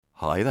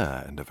Hi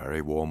there, and a very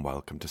warm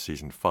welcome to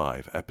Season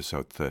 5,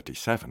 Episode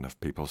 37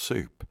 of People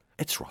Soup.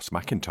 It's Ross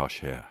McIntosh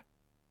here.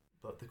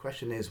 But the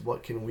question is,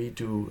 what can we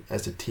do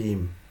as a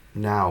team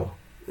now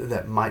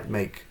that might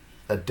make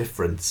a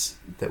difference,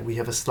 that we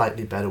have a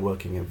slightly better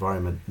working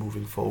environment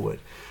moving forward?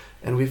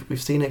 And we've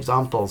seen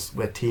examples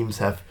where teams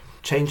have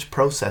changed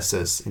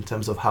processes in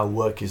terms of how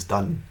work is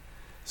done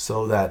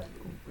so that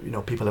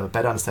people have a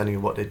better understanding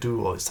of what they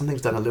do, or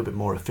something's done a little bit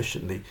more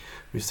efficiently.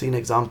 We've seen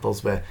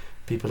examples where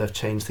people have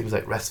changed things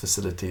like rest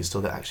facilities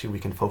so that actually we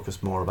can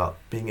focus more about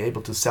being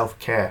able to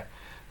self-care.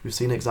 We've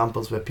seen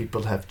examples where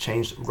people have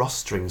changed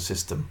rostering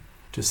system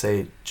to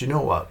say, do you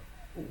know what,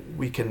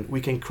 we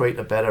can create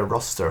a better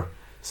roster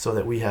so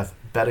that we have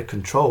better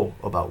control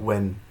about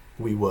when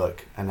we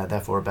work and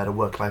therefore a better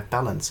work-life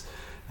balance,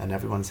 and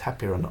everyone's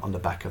happier on the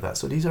back of that.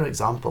 So these are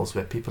examples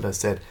where people have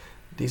said,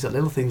 these are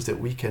little things that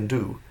we can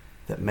do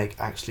that make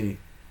actually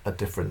a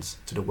difference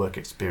to the work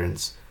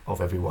experience of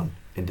everyone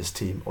in this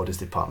team or this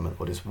department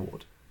or this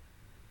ward.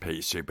 Pea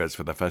Soupers,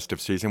 for the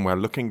festive season, we're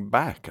looking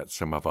back at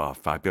some of our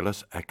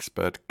fabulous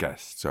expert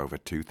guests over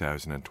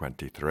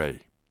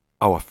 2023.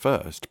 Our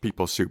first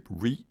People Soup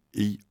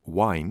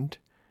Rewind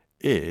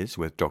is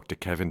with Dr.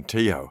 Kevin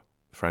Teoh,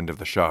 friend of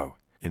the show.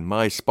 In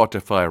my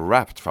Spotify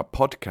Wrapped for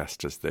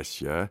podcasters this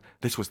year,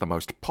 this was the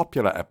most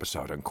popular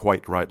episode, and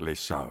quite rightly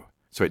so.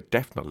 So it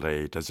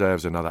definitely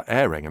deserves another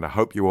airing, and I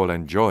hope you all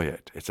enjoy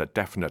it. It's a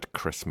definite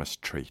Christmas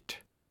treat.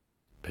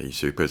 Pea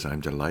Soupers, I'm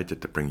delighted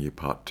to bring you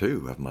part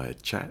 2 of my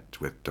chat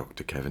with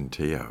Dr. Kevin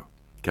Teoh.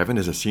 Kevin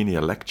is a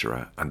senior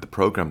lecturer and the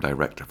programme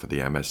director for the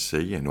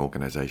MSc in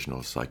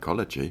Organisational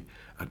Psychology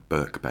at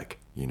Birkbeck,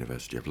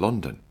 University of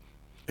London.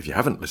 If you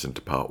haven't listened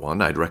to part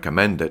 1, I'd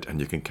recommend it, and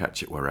you can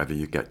catch it wherever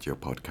you get your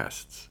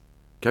podcasts.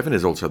 Kevin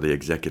is also the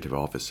executive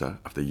officer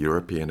of the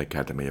European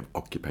Academy of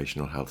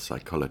Occupational Health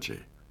Psychology.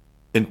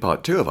 In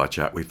part 2 of our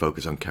chat, we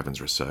focus on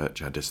Kevin's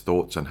research and his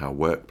thoughts on how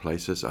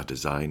workplaces are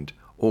designed,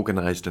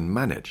 organised and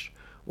managed,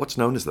 what's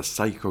known as the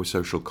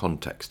psychosocial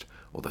context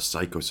or the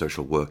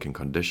psychosocial working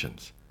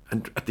conditions.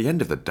 And at the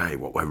end of the day,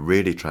 what we're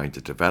really trying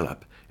to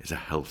develop is a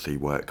healthy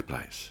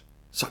workplace.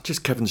 Such is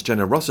Kevin's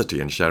generosity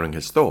in sharing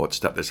his thoughts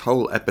that this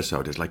whole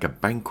episode is like a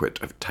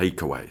banquet of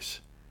takeaways.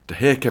 To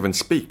hear Kevin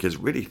speak is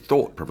really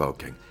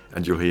thought-provoking,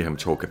 and you'll hear him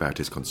talk about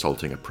his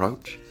consulting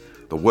approach,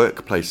 the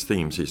workplace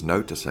themes he's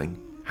noticing,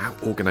 how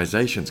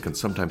organisations can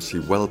sometimes see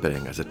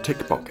well-being as a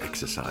tick-box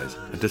exercise,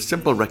 and his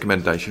simple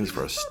recommendations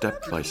for a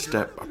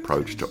step-by-step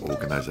approach to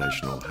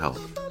organisational health.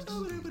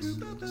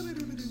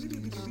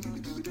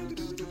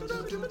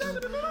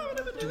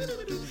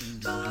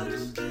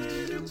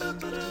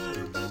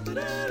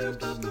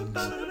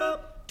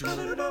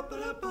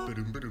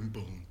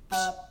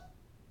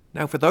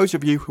 Now, for those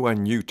of you who are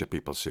new to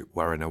People Soup,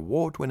 we're an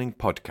award-winning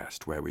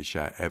podcast where we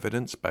share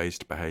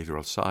evidence-based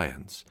behavioural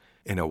science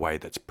in a way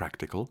that's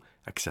practical,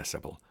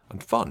 accessible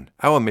and fun.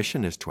 Our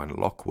mission is to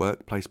unlock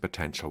workplace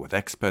potential with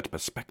expert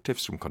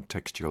perspectives from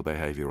contextual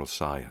behavioural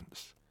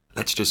science.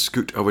 Let's just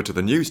scoot over to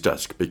the news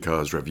desk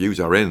because reviews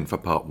are in for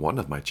part 1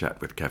 of my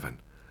chat with Kevin.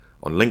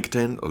 On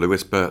LinkedIn,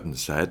 Lewis Burton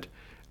said,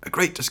 "A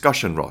great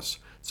discussion, Ross.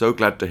 So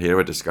glad to hear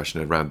a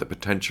discussion around the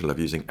potential of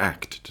using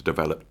ACT to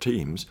develop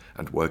teams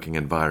and working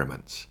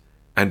environments."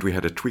 And we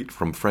had a tweet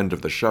from friend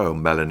of the show,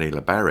 Melanie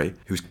LeBarry,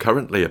 who's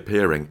currently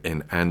appearing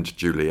in And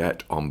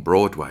Juliet on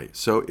Broadway.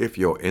 So if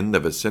you're in the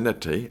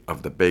vicinity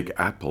of the Big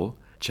Apple,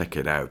 check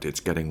it out. It's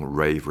getting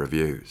rave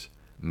reviews.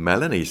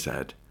 Melanie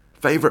said,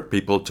 "Favourite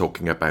people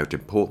talking about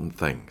important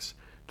things.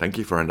 Thank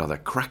you for another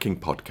cracking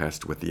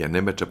podcast with the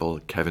inimitable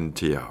Kevin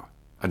Teoh."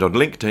 And on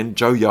LinkedIn,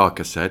 Joe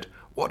Yarker said,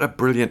 "What a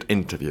brilliant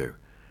interview.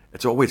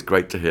 It's always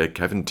great to hear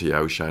Kevin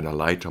Teoh shine a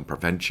light on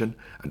prevention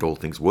and all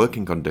things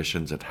working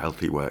conditions and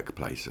healthy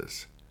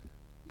workplaces."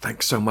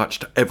 Thanks so much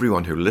to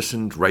everyone who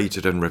listened,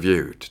 rated and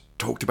reviewed,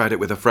 talked about it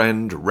with a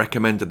friend,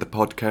 recommended the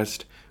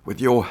podcast. With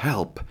your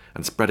help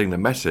and spreading the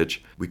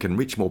message, we can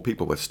reach more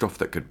people with stuff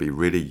that could be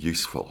really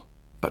useful.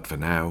 But for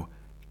now,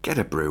 get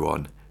a brew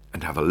on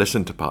and have a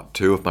listen to part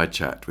 2 of my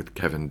chat with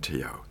Kevin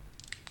Teoh.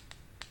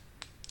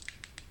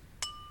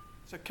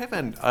 So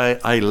Kevin,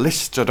 I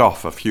listed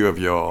off a few of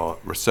your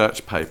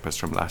research papers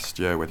from last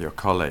year with your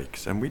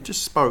colleagues, and we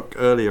just spoke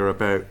earlier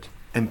about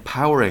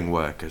empowering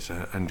workers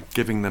and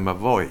giving them a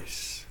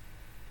voice.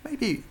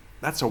 Maybe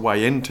that's a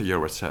way into your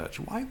research.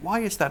 Why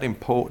is that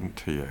important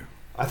to you?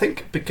 I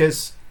think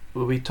because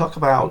when we talk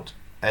about,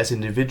 as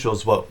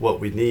individuals, what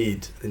we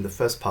need, in the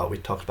first part we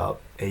talked about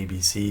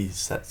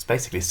ABCs, that's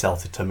basically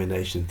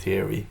self-determination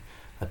theory,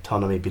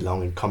 autonomy,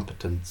 belonging,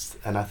 competence.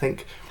 And I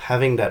think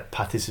having that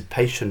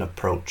participation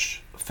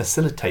approach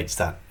facilitates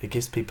that. It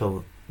gives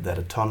people that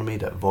autonomy,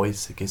 that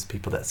voice, it gives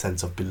people that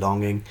sense of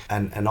belonging.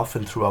 And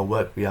often through our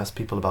work, we ask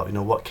people about,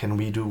 what can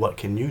we do, what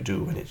can you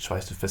do? And it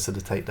tries to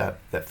facilitate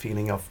that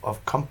feeling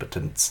of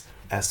competence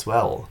as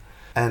well.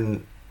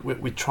 And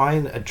we try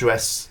and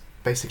address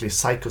basically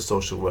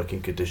psychosocial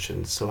working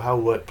conditions, so how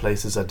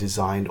workplaces are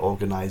designed,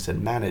 organized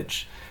and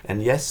managed.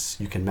 And yes,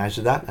 you can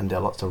measure that, and there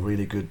are lots of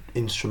really good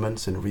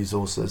instruments and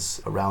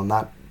resources around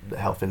that. The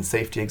health and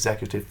safety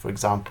executive, for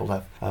example,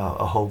 have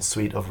a whole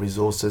suite of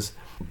resources.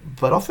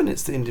 But often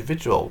it's the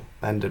individual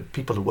and the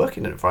people who work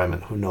in the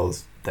environment who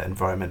knows the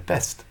environment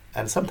best.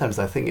 And sometimes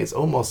I think it's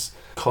almost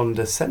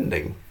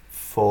condescending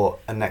for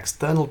an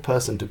external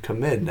person to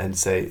come in and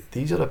say,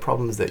 these are the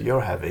problems that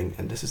you're having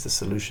and this is the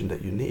solution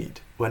that you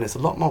need. When it's a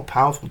lot more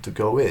powerful to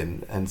go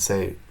in and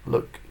say,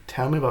 look,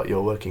 tell me about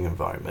your working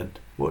environment.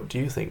 What do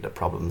you think the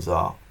problems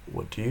are?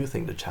 What do you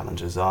think the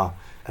challenges are?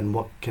 And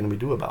what can we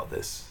do about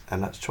this?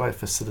 And let's try to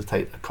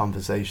facilitate a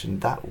conversation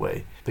that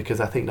way, because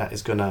I think that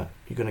is you're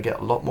gonna get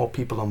a lot more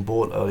people on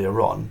board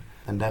earlier on,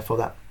 and therefore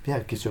that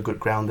gives you a good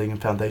grounding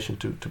and foundation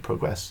to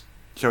progress.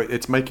 So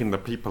it's making the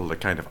people the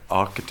kind of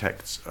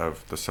architects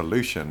of the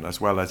solution,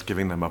 as well as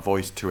giving them a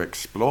voice to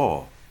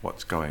explore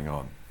what's going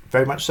on.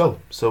 Very much so.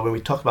 So when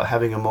we talk about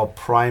having a more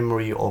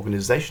primary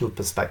organizational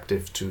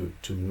perspective to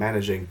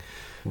managing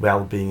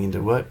well-being in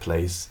the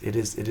workplace, it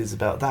is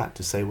about that,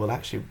 to say, well,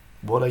 actually,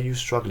 what are you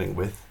struggling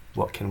with?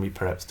 What can we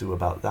perhaps do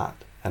about that?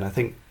 And I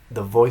think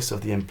the voice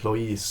of the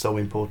employee is so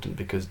important,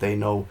 because they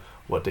know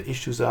what the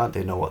issues are,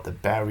 they know what the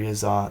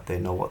barriers are, they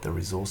know what the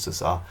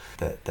resources are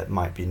that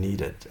might be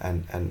needed.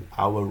 And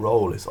our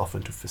role is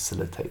often to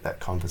facilitate that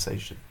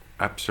conversation.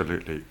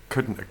 Absolutely.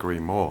 Couldn't agree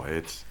more.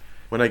 It's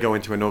when I go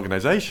into an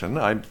organization,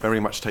 I very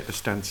much take the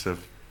stance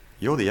of,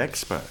 you're the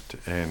expert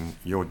in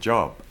your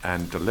job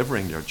and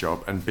delivering your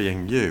job and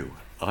being you.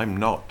 I'm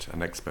not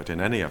an expert in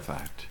any of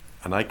that.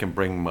 And I can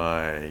bring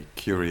my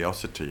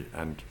curiosity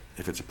and,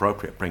 if it's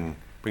appropriate, bring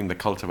the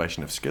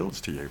cultivation of skills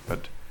to you.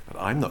 But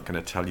I'm not going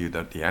to tell you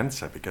the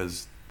answer,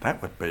 because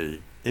that would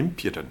be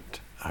impudent,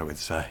 I would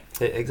say.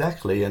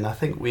 Exactly. And I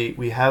think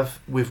we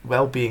have, with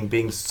well-being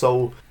being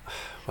so,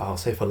 I'll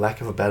say for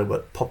lack of a better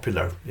word,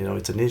 popular.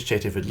 It's an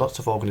initiative that lots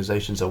of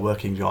organizations are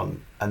working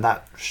on, and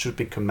that should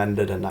be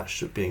commended and that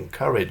should be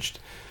encouraged.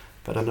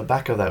 But on the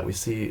back of that, we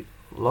see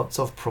lots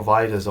of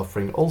providers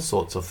offering all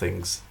sorts of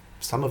things.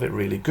 Some of it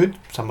really good,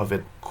 some of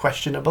it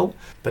questionable,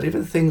 but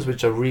even things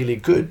which are really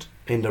good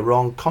in the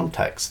wrong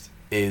context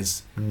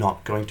is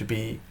not going to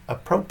be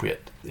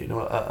appropriate.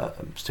 A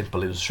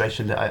simple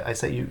illustration that I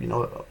say,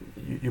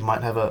 you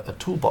might have a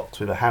toolbox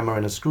with a hammer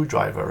and a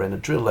screwdriver and a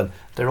drill, and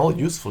they're all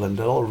useful and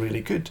they're all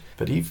really good.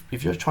 But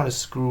if you're trying to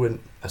screw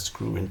a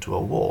screw into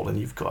a wall and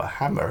you've got a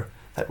hammer,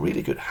 that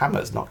really good hammer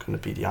is not going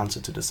to be the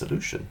answer to the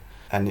solution.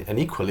 And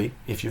equally,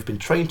 if you've been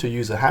trained to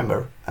use a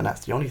hammer and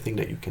that's the only thing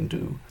that you can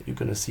do, you're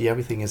going to see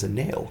everything as a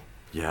nail.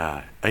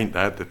 Yeah, ain't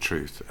that the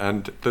truth?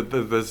 And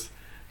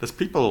there's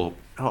people,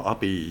 I'll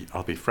be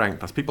frank,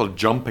 there's people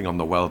jumping on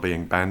the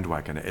well-being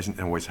bandwagon. It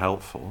isn't always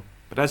helpful.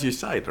 But as you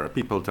say, there are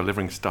people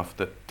delivering stuff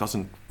that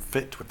doesn't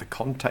fit with the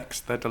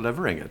context they're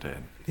delivering it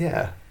in.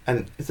 Yeah,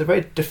 and it's a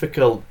very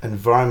difficult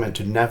environment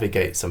to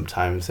navigate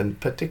sometimes, and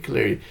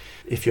particularly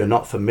if you're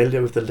not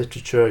familiar with the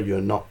literature,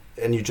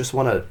 and you just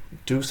want to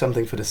do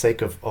something for the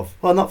sake of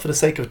not for the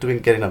sake of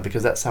getting on,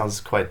 because that sounds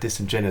quite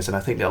disingenuous. And I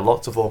think there are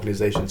lots of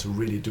organizations who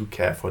really do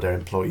care for their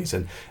employees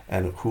and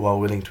who are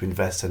willing to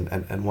invest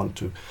and want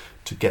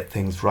to get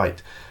things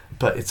right.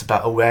 But it's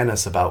about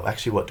awareness about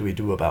actually what do we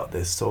do about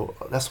this. So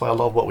that's why a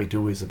lot of what we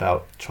do is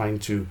about trying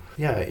to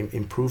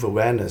improve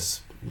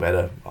awareness,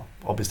 whether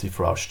obviously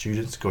for our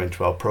students going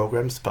through our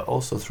programs, but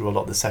also through a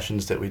lot of the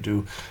sessions that we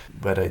do,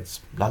 whether it's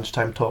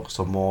lunchtime talks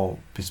or more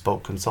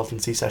bespoke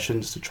consultancy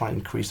sessions, to try and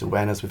increase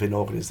awareness within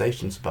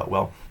organizations about,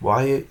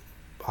 why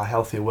are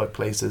healthier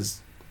workplaces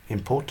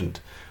important?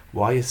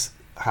 Why is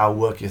how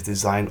work is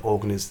designed,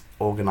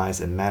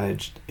 organized and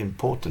managed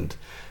important?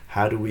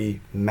 How do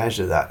we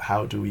measure that?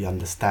 How do we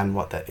understand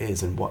what that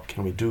is, and what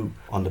can we do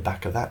on the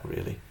back of that,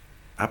 really?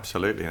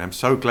 Absolutely. And I'm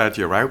so glad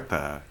you're out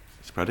there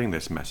spreading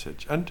this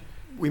message. And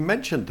we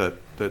mentioned that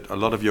a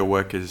lot of your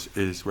work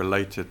is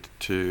related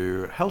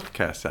to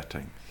healthcare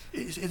settings.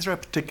 Is there a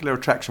particular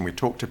attraction? We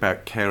talked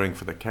about caring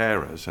for the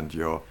carers and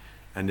your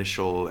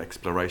initial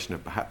exploration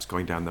of perhaps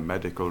going down the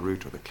medical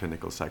route or the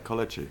clinical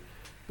psychology.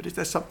 But is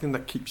there something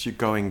that keeps you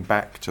going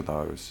back to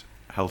those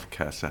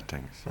healthcare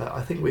settings?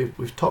 I think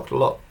we've talked a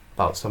lot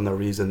about some of the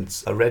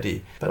reasons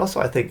already, but also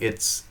I think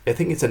it's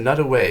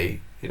another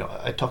way.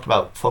 I talked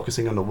about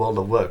focusing on the world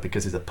of work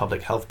because it's a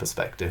public health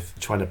perspective,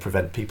 trying to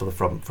prevent people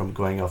from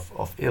going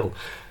off ill.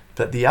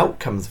 But the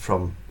outcomes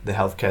from the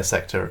healthcare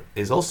sector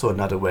is also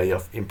another way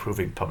of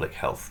improving public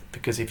health.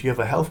 Because if you have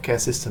a healthcare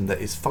system that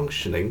is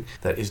functioning,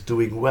 that is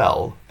doing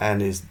well,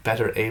 and is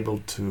better able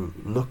to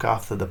look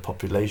after the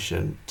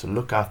population, to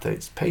look after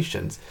its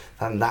patients,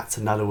 then that's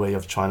another way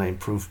of trying to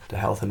improve the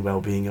health and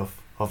well-being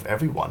of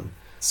everyone.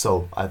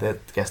 So I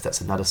guess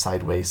that's another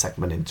sideways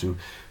segment into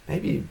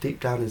maybe deep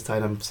down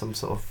inside I'm some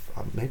sort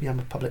of, maybe I'm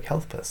a public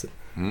health person.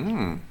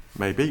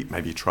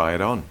 Maybe try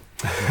it on.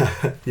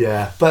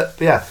 Yeah, but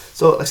yeah,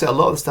 so like I said, a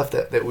lot of the stuff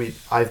that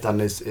I've done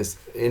is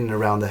in and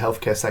around the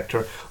healthcare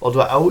sector,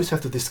 although I always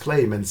have to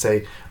disclaim and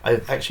say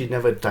I've actually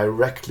never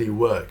directly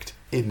worked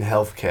in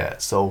healthcare.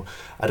 So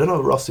I don't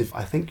know, Ross, if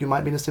I think you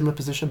might be in a similar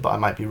position, but I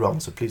might be wrong,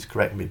 so please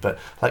correct me. But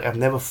I've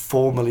never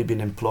formally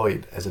been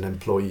employed as an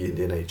employee in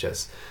the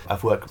NHS.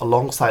 I've worked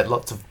alongside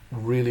lots of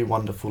really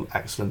wonderful,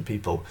 excellent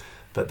people,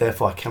 but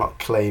therefore I cannot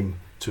claim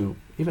to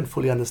even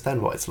fully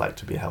understand what it's like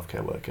to be a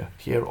healthcare worker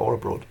here or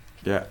abroad.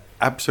 Yeah,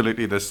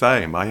 absolutely the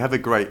same. I have a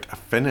great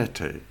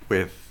affinity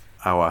with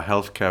our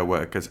healthcare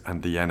workers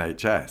and the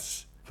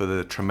NHS for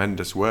the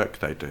tremendous work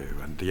they do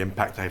and the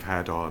impact they've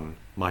had on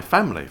my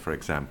family, for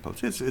example.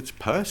 It's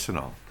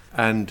personal.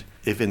 And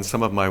if in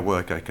some of my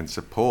work I can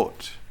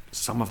support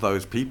some of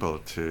those people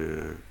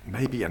to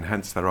maybe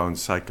enhance their own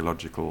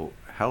psychological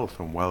health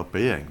and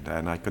well-being,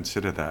 then I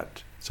consider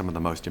that some of the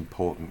most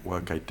important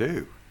work I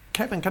do.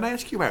 Kevin, can I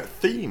ask you about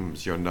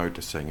themes you're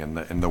noticing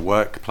in the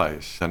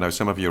workplace? I know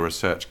some of your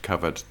research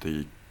covered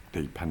the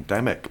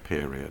pandemic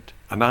period,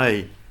 and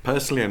I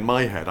personally, in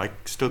my head, I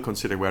still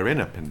consider we're in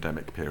a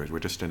pandemic period. We're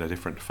just in a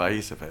different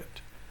phase of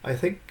it. I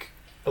think,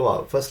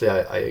 well, firstly,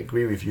 I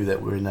agree with you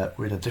that we're in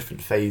a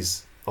different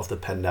phase of the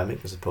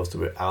pandemic as opposed to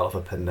we're out of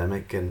a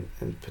pandemic, and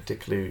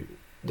particularly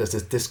there's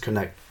this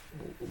disconnect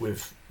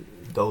with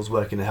those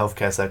working in the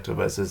healthcare sector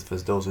versus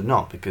those who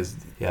not, because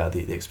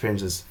the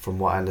experiences from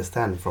what I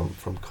understand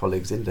from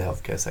colleagues in the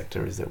healthcare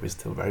sector is that we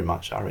still very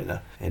much are in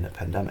a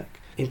pandemic.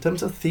 In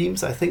terms of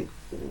themes, I think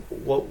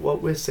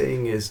what we're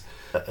seeing is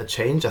a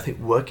change. I think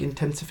work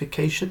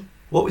intensification.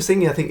 What we're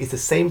seeing, I think, is the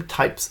same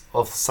types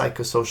of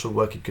psychosocial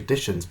working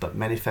conditions, but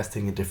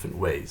manifesting in different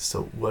ways.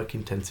 So work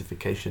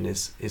intensification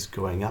is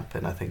going up,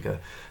 and I think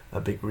a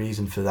big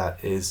reason for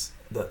that is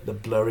the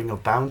blurring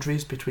of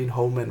boundaries between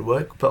home and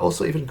work, but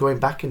also even going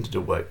back into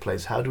the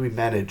workplace. How do we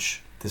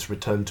manage this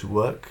return to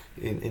work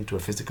into a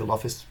physical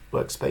office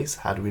workspace?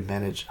 How do we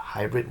manage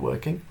hybrid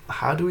working?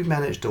 How do we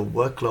manage the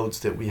workloads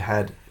that we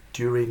had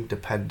during the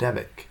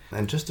pandemic?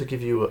 And just to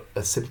give you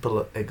a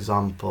simple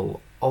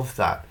example of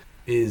that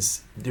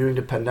is during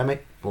the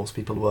pandemic, most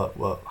people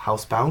were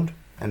housebound,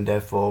 and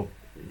therefore,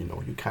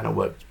 you kind of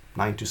worked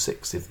 9 to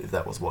 6 if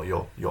that was what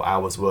your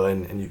hours were,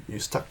 and you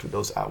stuck to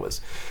those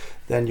hours.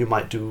 Then you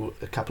might do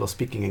a couple of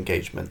speaking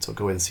engagements or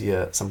go and see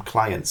some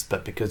clients,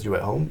 but because you were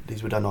at home,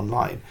 these were done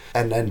online.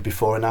 And then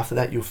before and after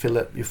that, you fill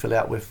it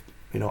out with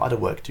other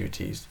work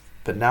duties.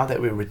 But now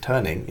that we're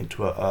returning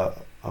into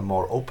a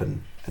more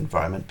open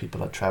environment,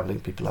 people are traveling,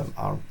 people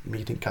are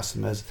meeting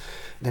customers,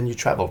 then you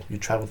travel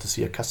to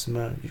see a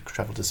customer, you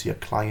travel to see a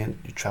client,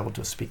 you travel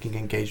to a speaking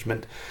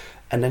engagement,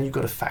 and then you've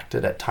got to factor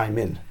that time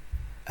in,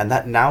 and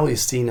that now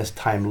is seen as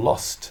time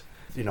lost.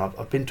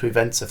 I've been to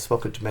events, I've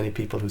spoken to many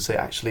people who say,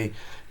 actually,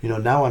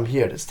 now I'm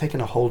here, it's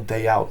taken a whole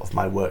day out of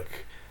my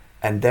work,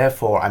 and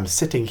therefore I'm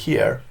sitting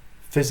here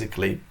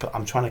physically, but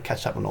I'm trying to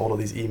catch up on all of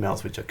these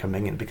emails which are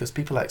coming in because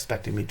people are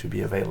expecting me to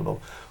be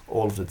available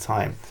all of the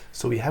time.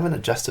 So we haven't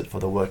adjusted for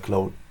the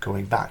workload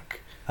going back.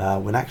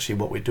 When actually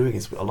what we're doing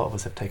is a lot of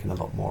us have taken a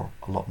lot more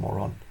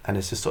on. And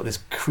it's just sort of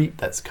this creep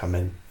that's come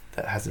in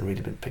that hasn't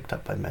really been picked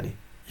up by many.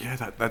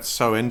 Yeah, that's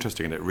so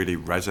interesting, and it really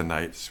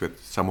resonates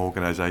with some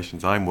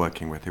organisations I'm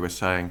working with who are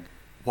saying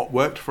what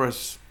worked for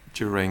us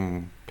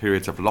during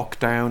periods of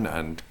lockdown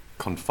and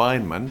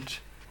confinement,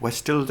 we're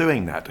still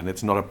doing that, and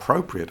it's not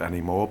appropriate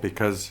anymore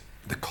because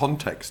the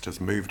context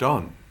has moved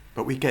on.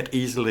 But we get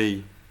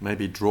easily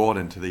maybe drawn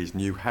into these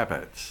new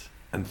habits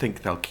and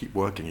think they'll keep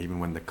working even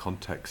when the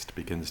context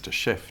begins to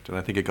shift. And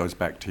I think it goes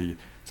back to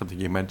something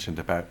you mentioned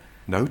about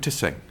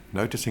noticing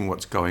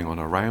what's going on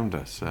around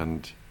us.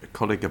 And a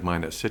colleague of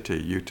mine at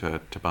City, Jutta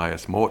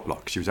Tobias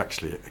Mortlock, she was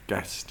actually a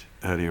guest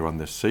earlier on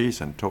this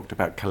season, talked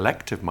about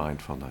collective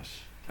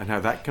mindfulness and how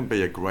that can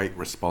be a great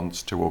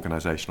response to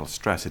organisational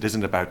stress. It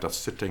isn't about us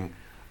sitting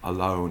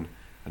alone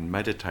and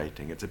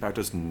meditating. It's about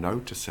us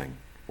noticing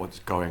what's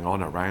going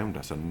on around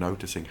us and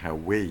noticing how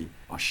we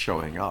are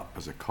showing up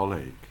as a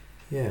colleague.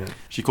 Yeah.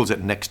 She calls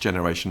it next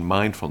generation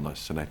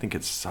mindfulness, and I think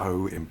it's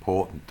so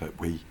important that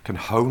we can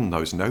hone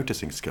those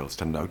noticing skills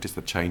to notice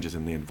the changes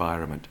in the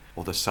environment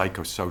or the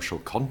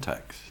psychosocial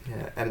context.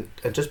 Yeah, and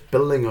just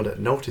building on that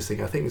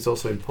noticing, I think it's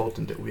also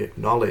important that we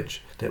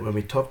acknowledge that when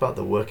we talk about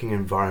the working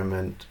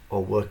environment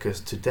or workers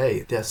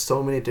today, there are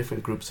so many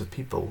different groups of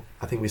people.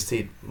 I think we see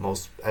it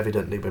most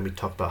evidently when we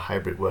talk about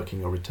hybrid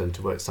working or return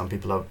to work. Some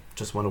people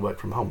just want to work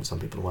from home, some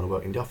people want to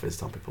work in the office,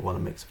 some people want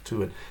a mix of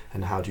two,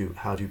 and how do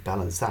you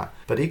balance that?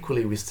 But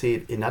equally, we see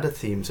it in other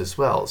themes as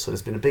well. So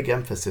there's been a big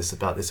emphasis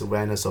about this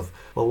awareness of,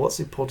 well, what's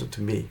important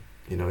to me?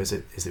 Is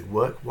it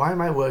work? Why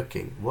am I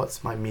working?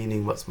 What's my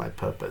meaning? What's my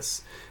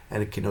purpose?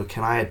 And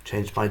can I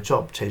change my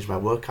job, change my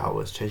work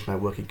hours, change my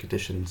working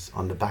conditions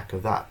on the back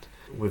of that,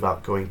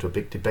 without going to a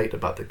big debate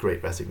about the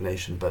Great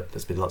Resignation? But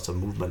there's been lots of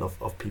movement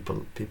of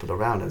people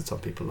around, and some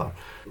people are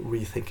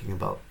rethinking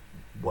about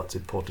what's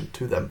important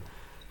to them.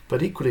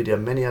 But equally, there are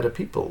many other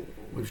people.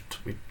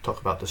 We talk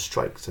about the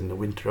strikes and the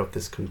winter of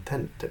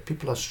discontent, that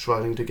people are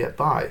struggling to get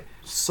by.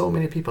 So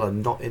many people are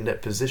not in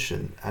that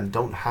position and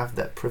don't have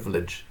that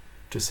privilege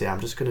to say,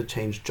 I'm just going to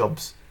change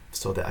jobs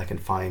so that I can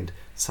find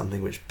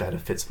something which better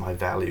fits my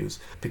values.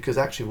 Because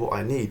actually what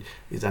I need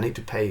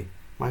to pay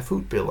my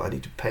food bill, I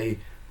need to pay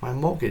my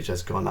mortgage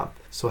has gone up.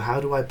 So how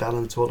do I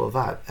balance all of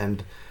that?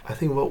 And I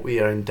think what we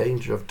are in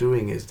danger of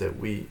doing is that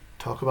we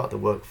talk about the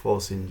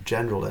workforce in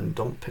general and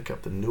don't pick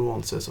up the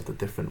nuances of the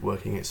different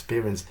working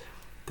experience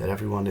that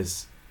everyone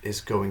is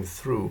going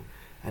through.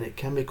 And it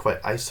can be quite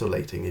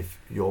isolating if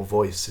your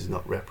voice is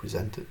not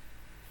represented.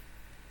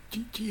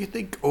 Do you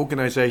think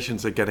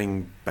organisations are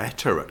getting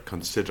better at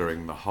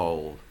considering the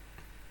whole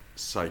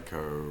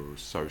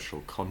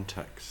psychosocial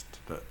context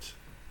that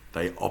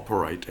they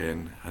operate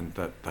in and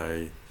that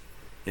they,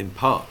 in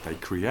part, they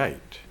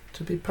create?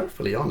 To be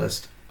perfectly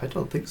honest, I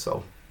don't think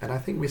so. And I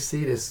think we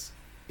see this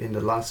in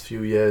the last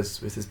few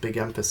years with this big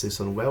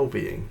emphasis on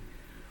well-being,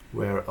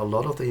 where a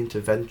lot of the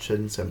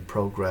interventions and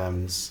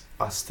programs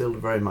are still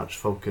very much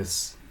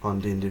focused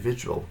on the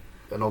individual.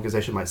 An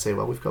organisation might say,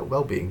 well, we've got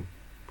well-being.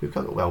 We've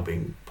got a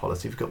well-being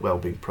policy, we've got a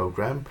well-being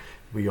program.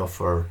 We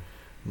offer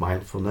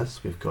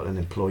mindfulness, we've got an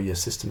employee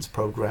assistance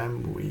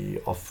program, we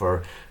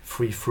offer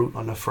free fruit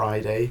on a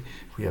Friday,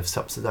 we have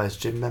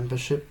subsidized gym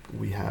membership,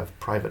 we have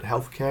private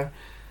healthcare.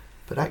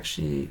 But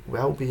actually,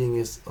 well-being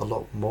is a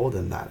lot more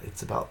than that.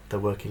 It's about the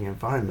working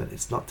environment.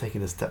 It's not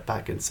taking a step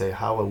back and say,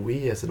 how are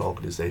we as an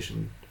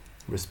organization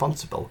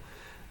responsible?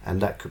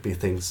 And that could be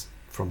things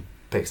from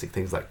basic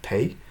things like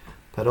pay,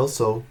 but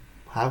also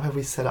how have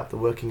we set up the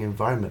working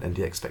environment and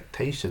the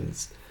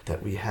expectations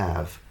that we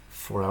have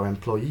for our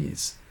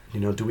employees?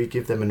 Do we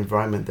give them an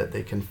environment that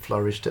they can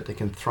flourish, that they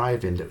can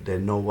thrive in, that they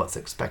know what's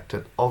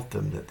expected of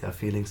them, that they're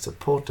feeling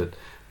supported,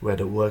 where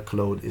the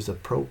workload is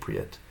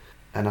appropriate?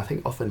 And I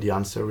think often the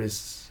answer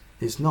is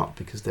not,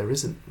 because there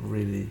isn't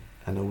really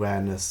an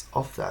awareness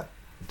of that.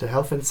 The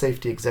Health and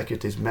Safety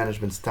Executives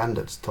Management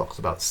Standards talks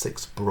about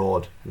 6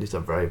 broad, and these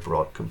are very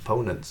broad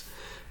components.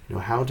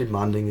 How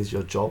demanding is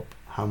your job?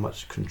 How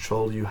much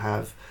control you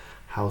have?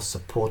 How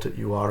supported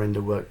you are in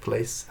the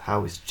workplace?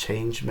 How is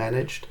change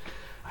managed?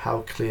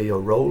 How clear your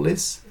role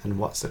is? And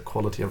what's the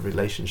quality of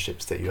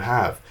relationships that you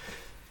have?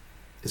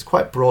 It's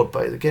quite broad,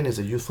 but again, is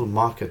a useful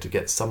marker to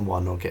get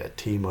someone or get a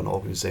team or an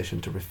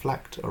organization to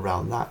reflect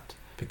around that.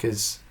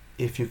 Because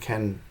if you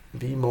can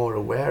be more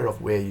aware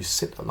of where you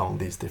sit along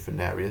these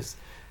different areas,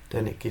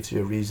 then it gives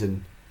you a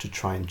reason to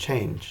try and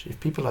change. If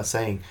people are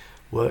saying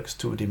work's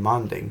too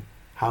demanding,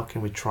 how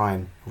can we try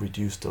and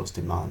reduce those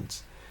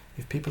demands?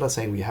 If people are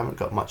saying we haven't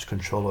got much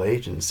control or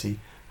agency,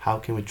 how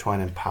can we try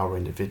and empower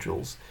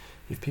individuals?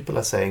 If people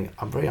are saying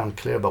I'm very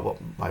unclear about what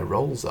my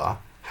roles are,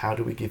 how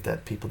do we give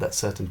that people that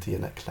certainty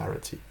and that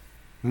clarity?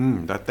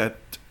 That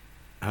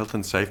health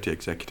and safety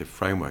executive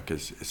framework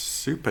is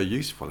super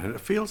useful, and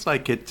it feels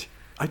like it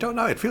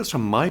feels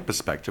from my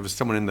perspective as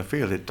someone in the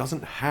field, it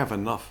doesn't have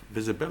enough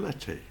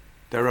visibility.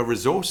 There are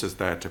resources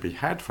there to be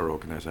had for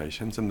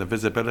organisations, and the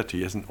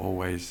visibility isn't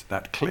always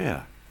that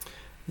clear.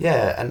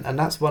 Yeah, and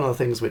that's one of the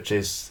things which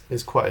is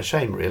quite a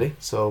shame, really.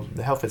 So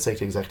the Health and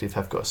Safety Executive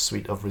have got a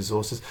suite of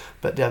resources,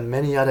 but there are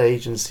many other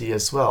agencies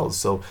as well.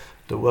 So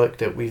the work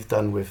that we've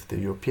done with the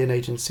European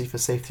Agency for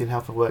Safety and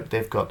Health at Work,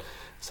 they've got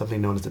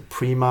something known as the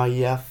PRIMA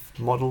EF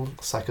model,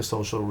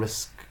 Psychosocial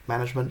Risk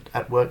Management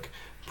at Work,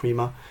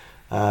 PRIMA.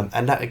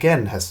 And that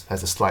again has a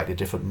slightly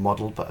different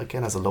model, but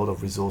again has a load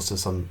of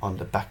resources on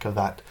the back of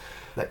that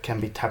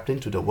can be tapped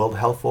into. The World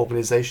Health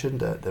Organization,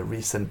 the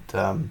recent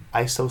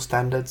ISO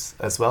standards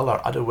as well are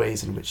other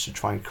ways in which to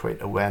try and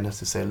create awareness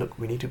to say, look,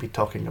 we need to be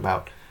talking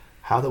about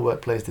how the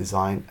workplace is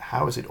designed,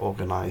 how is it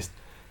organized,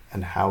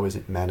 and how is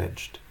it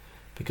managed.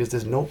 Because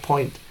there's no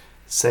point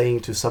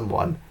saying to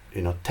someone,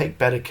 take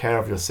better care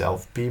of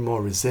yourself, be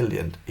more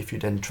resilient, if you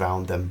then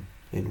drown them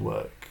in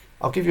work.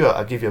 I'll give you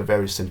a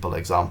very simple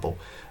example.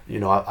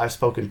 I've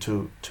spoken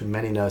to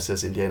many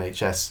nurses in the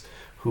NHS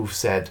who've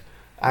said,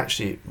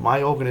 actually,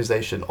 my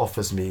organization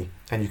offers me,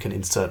 and you can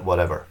insert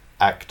whatever,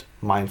 ACT,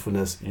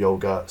 mindfulness,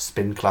 yoga,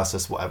 spin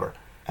classes, whatever.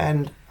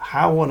 And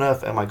how on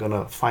earth am I going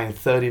to find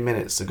 30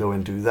 minutes to go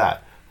and do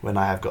that when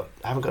I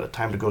haven't got the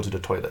time to go to the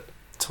toilet?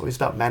 So it's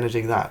about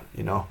managing that,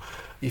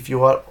 If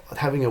you are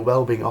having a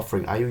well-being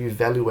offering, are you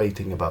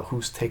evaluating about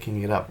who's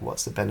taking it up?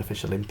 What's the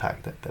beneficial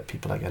impact that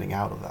people are getting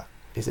out of that?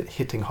 Is it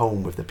hitting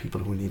home with the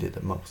people who need it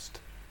the most?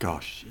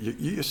 Gosh,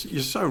 you're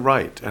so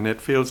right. And it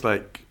feels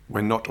like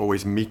we're not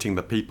always meeting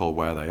the people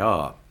where they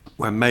are.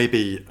 Where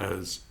maybe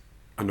as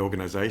an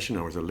organization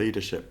or as a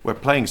leadership, we're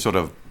playing sort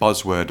of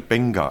buzzword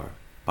bingo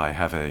by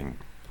having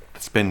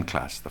the spin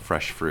class, the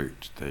fresh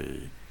fruit,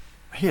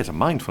 here's a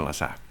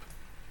mindfulness app.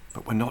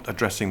 But we're not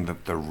addressing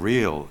the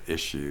real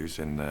issues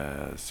in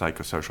the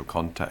psychosocial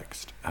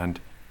context. And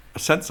a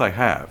sense I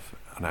have,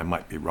 and I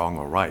might be wrong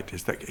or right,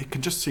 is that it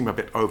can just seem a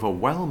bit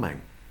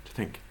overwhelming to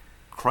think,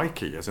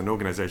 crikey, as an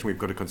organization, we've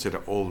got to consider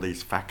all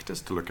these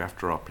factors to look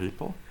after our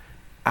people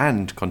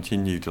and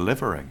continue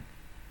delivering.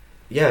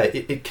 Yeah,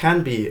 it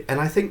can be.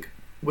 And I think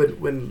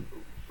when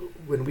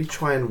we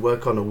try and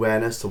work on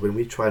awareness, or when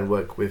we try and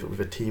work with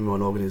a team or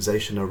an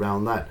organization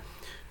around that,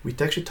 we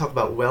actually talk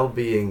about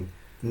well-being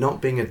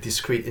not being a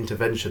discrete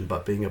intervention,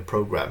 but being a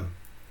program.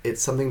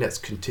 It's something that's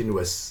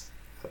continuous.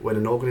 When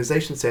an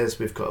organization says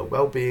we've got a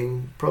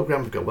well-being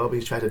program, we've got a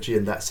well-being strategy,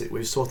 and that's it,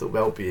 we've sorted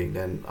well-being,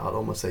 then I'll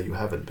almost say you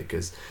haven't,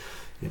 because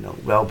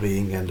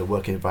well-being and the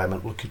work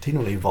environment will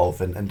continually evolve,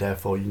 and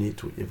therefore you need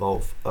to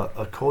evolve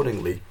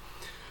accordingly.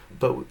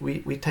 But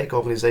we take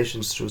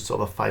organizations through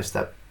sort of a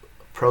 5-step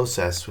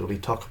process where we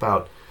talk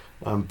about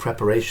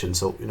preparation.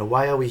 So,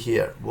 why are we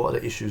here? What are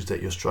the issues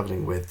that you're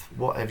struggling with?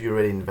 What have you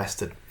already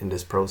invested in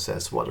this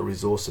process? What are the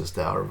resources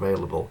that are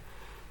available?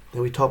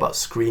 Then we talk about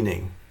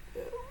screening,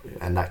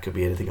 and that could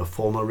be anything, a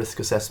formal risk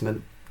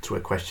assessment to a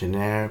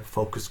questionnaire,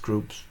 focus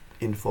groups,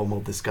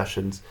 informal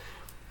discussions.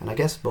 And I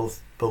guess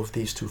both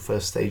these two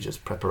first stages,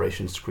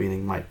 preparation,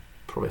 screening, might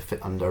probably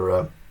fit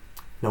under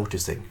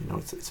noticing.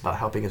 It's about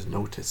helping us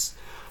notice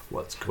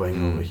what's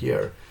going over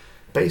here.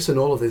 Based on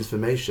all of the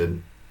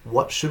information,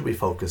 what should we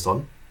focus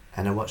on?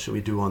 And then what should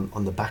we do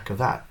on the back of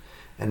that?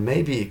 And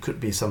maybe it could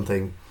be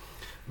something,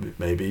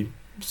 maybe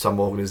some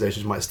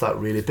organizations might start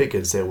really big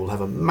and say, we'll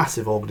have a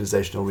massive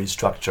organizational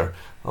restructure.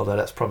 Although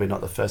that's probably not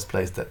the first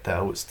place that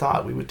I would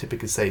start. We would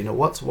typically say,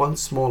 what's one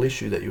small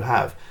issue that you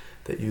have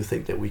that you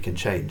think that we can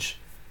change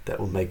that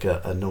will make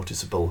a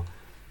noticeable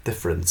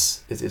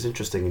difference? It's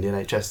interesting, in the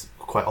NHS,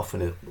 quite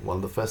often one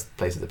of the first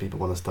places that people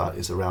want to start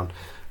is around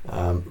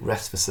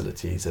rest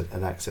facilities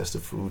and access to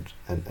food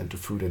and to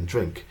food and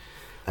drink.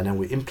 And then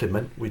we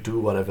implement, we do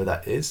whatever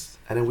that is,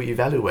 and then we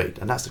evaluate.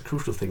 And that's the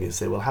crucial thing, is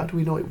say, well, how do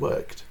we know it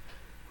worked?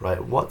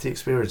 Right? What the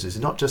experience is.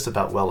 It's not just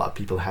about, well, are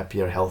people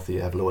happier,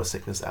 healthier, have lower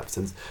sickness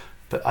absence,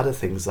 but other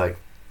things like,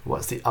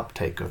 what's the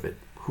uptake of it?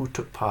 Who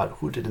took part?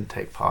 Who didn't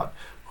take part?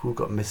 Who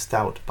got missed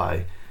out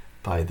by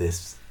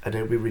this? And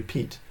then we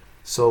repeat.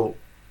 So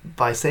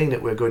by saying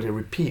that we're going to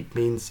repeat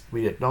means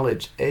we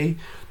acknowledge, A,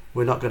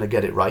 we're not going to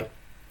get it right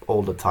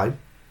all the time.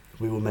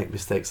 We will make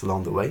mistakes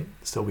along the way,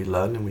 so we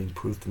learn and we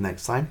improve the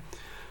next time.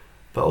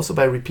 But also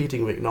by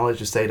repeating, we acknowledge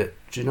to say that,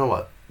 do you know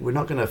what? We're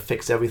not going to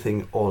fix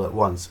everything all at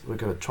once. We're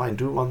going to try and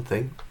do one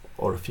thing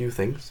or a few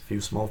things, a few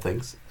small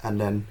things,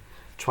 and then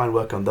try and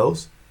work on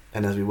those.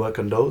 And as we work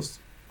on those,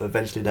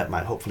 eventually that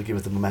might hopefully give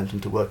us the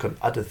momentum to work on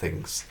other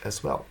things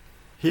as well.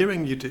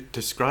 Hearing you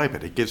describe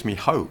it gives me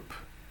hope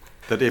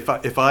that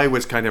if I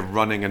was kind of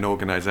running an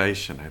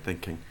organization, I'm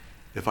thinking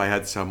if I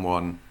had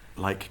someone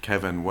like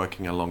Kevin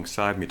working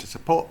alongside me to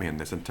support me in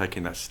this and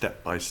taking that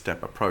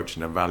step-by-step approach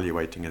and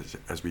evaluating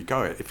as we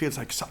go, it feels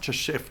like such a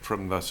shift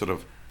from the sort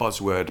of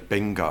buzzword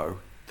bingo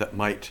that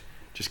might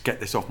just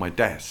get this off my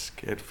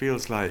desk. It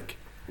feels like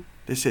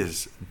this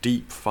is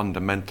deep,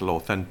 fundamental,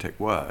 authentic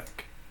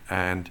work,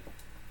 and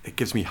it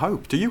gives me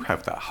hope. Do you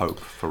have that hope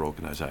for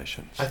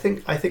organizations? I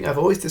think I've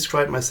always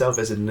described myself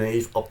as a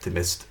naive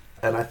optimist,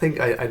 and I think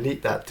I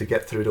need that to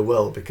get through the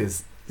world,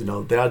 because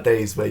there are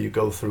days where you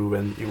go through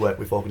and you work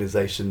with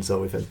organizations or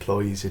with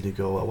employees and you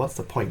go, well, what's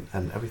the point?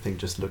 And everything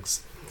just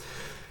looks,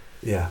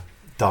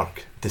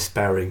 dark,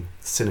 despairing,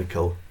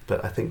 cynical.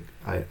 But I think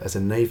as a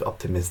naive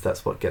optimist,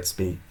 that's what gets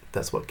me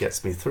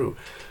through.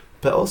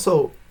 But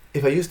also,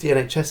 if I use the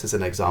NHS as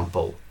an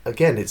example,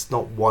 again, it's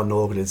not one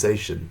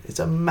organization. It's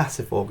a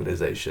massive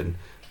organization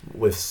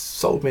with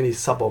so many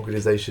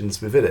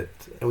sub-organizations within it.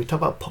 And we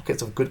talk about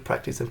pockets of good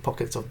practice and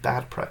pockets of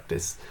bad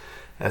practice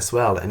as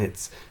well, and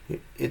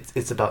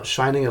it's about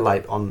shining a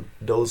light on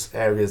those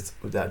areas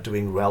that are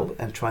doing well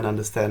and trying to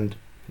understand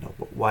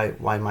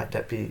why might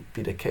that be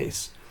the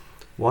case.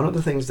 One of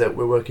the things that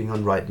we're working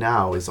on right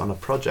now is on a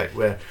project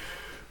where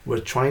we're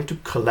trying to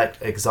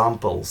collect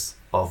examples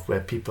of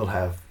where people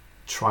have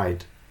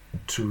tried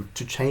to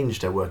change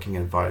their working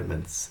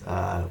environments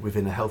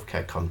within a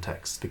healthcare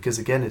context, because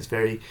again it's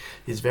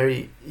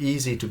very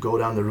easy to go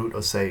down the route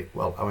of say,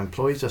 well, our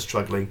employees are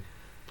struggling,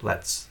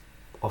 let's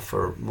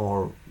offer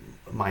more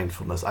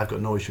mindfulness. I've got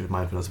no issue with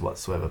mindfulness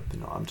whatsoever.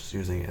 I'm just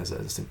using it as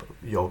a simple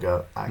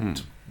yoga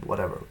act,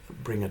 whatever,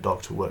 bring a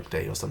dog to work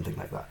day or something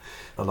like that.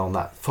 Along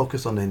that,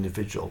 focus on the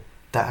individual.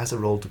 That has a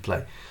role to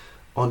play.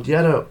 On the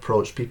other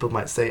approach, people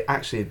might say,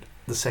 actually,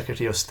 the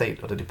Secretary of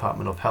State or the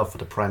Department of Health or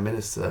the Prime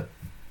Minister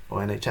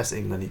or NHS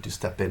England need to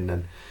step in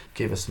and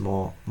give us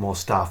more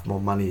staff, more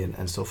money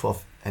and so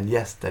forth. And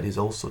yes, that is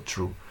also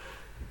true.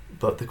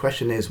 But the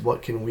question is,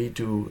 what can we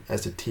do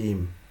as a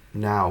team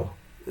now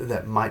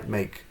that might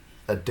make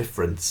a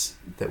difference,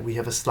 that we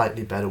have a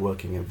slightly better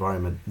working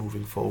environment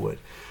moving forward?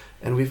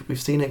 And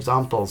we've seen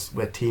examples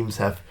where teams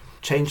have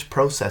changed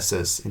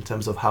processes in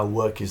terms of how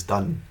work is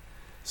done,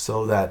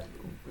 so that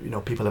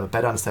people have a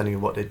better understanding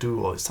of what they do,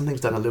 or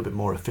something's done a little bit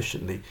more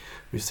efficiently.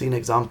 We've seen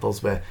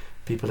examples where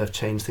people have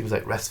changed things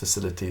like rest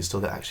facilities so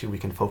that actually we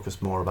can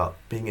focus more about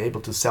being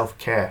able to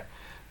self-care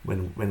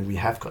when we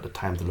have got the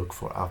time to look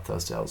after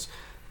ourselves.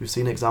 We've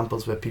seen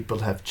examples where people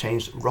have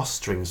changed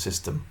rostering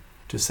system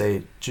to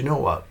say, do you know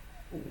what,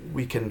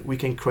 we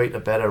can create a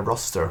better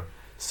roster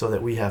so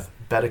that we have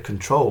better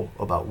control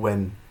about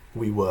when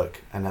we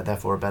work, and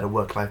therefore a better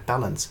work-life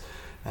balance,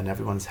 and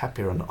everyone's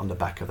happier on the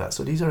back of that.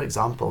 So these are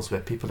examples where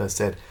people have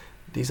said,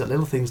 these are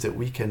little things that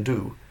we can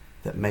do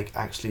that make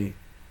actually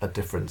a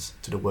difference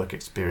to the work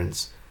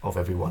experience of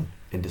everyone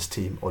in this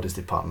team or this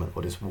department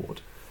or this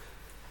ward.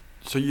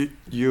 So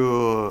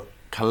you're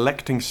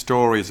collecting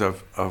stories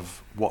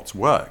of what's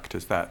worked,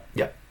 is that?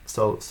 Yeah.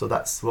 So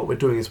that's what we're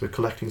doing, is we're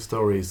collecting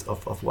stories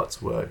of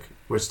what's worked.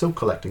 We're still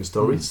collecting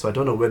stories, so I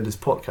don't know when this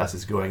podcast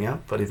is going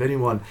out, but if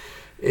anyone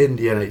in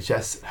the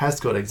NHS has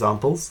got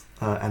examples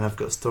and have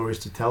got stories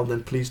to tell,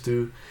 then please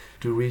do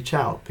reach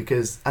out,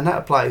 and that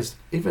applies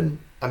even,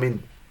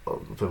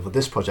 for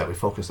this project we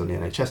focused on the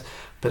NHS,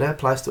 but that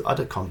applies to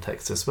other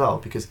contexts as well,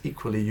 because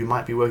equally you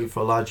might be working for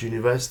a large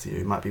university, or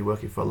you might be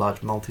working for a large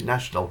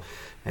multinational,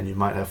 and you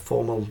might have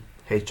formal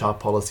HR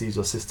policies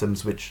or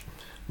systems which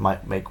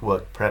might make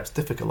work perhaps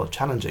difficult or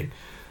challenging.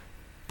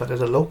 But at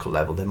a local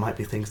level, there might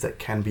be things that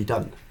can be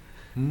done.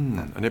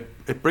 And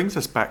it brings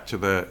us back to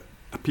the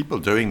people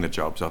doing the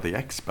jobs are the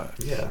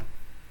experts.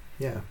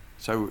 Yeah.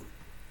 So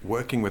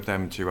working with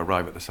them to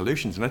arrive at the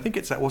solutions. And I think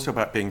it's also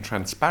about being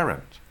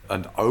transparent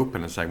and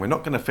open and saying, we're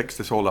not going to fix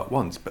this all at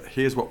once, but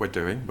here's what we're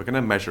doing. We're going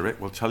to measure it.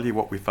 We'll tell you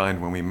what we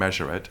find when we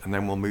measure it, and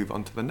then we'll move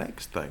on to the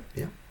next thing.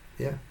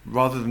 Yeah.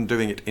 Rather than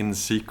doing it in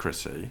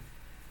secrecy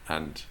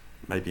and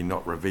maybe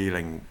not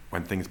revealing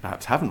when things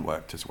perhaps haven't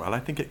worked as well, I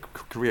think it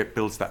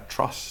builds that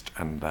trust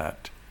and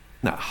that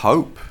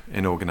hope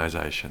in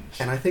organizations.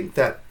 And I think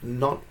that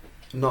not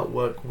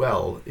work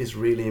well is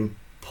really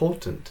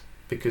important,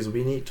 because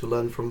we need to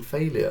learn from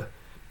failure.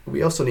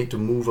 We also need to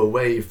move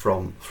away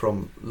from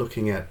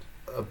looking at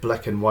a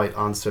black and white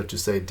answer to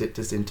say, did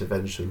this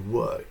intervention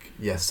work?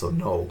 Yes or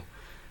no.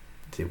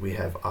 Did we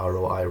have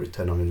ROI,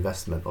 return on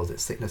investment, or did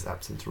sickness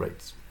absence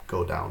rates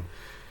go down?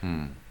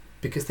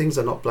 Because things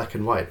are not black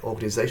and white.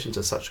 Organizations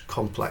are such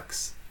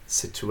complex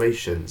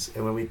situations.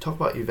 And when we talk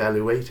about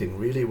evaluating,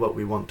 really what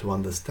we want to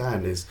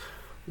understand is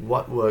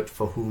what worked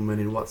for whom and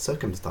in what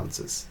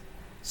circumstances.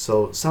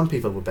 So some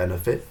people will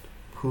benefit.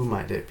 Who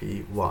might that be?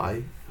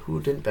 Why? Who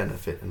didn't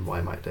benefit, and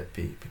why might that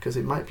be? Because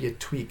it might be a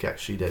tweak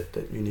actually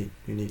that you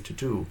need to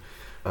do.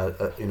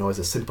 As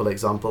a simple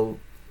example,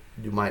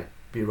 you might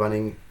be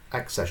running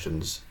ACT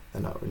sessions,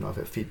 and I've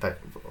had feedback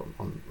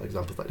on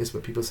examples like this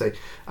where people say,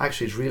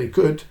 actually it's really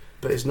good,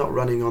 but it's not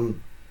running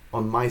on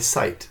my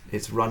site.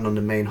 It's run on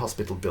the main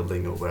hospital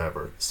building or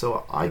wherever.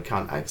 So I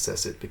can't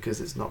access it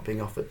because it's not being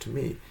offered to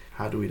me.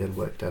 How do we then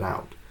work that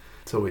out?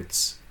 So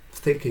it's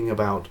thinking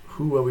about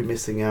who are we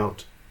missing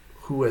out,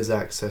 who has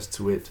access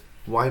to it,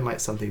 why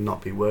might something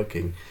not be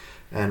working,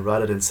 and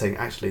rather than saying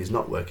actually it's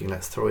not working,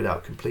 let's throw it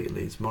out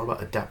completely. It's more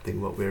about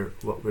adapting what we're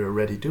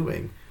already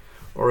doing.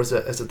 Or as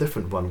a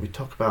different one, we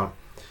talk about,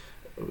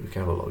 we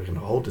can have a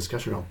whole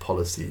discussion around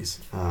policies.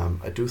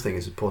 I do think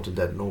it's important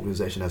that an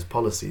organization has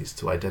policies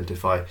to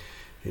identify,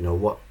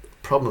 what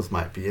problems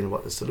might be and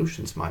what the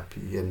solutions might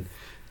be. And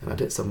I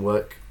did some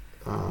work,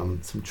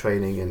 some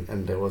training,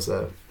 and there was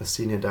a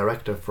senior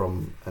director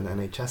from an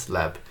NHS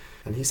lab,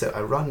 and he said,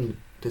 I run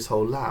this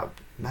whole lab,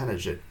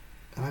 manage it,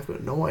 and I've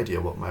got no idea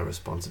what my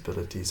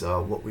responsibilities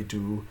are, what we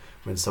do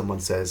when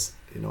someone says,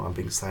 I'm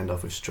being signed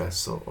off with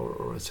stress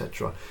or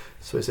etc.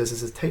 So he says,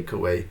 as a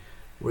takeaway,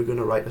 we're going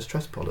to write a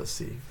stress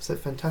policy. I said,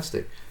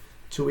 fantastic.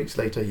 2 weeks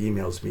later, he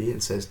emails me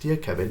and says, dear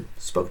Kevin,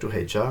 spoke to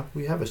HR,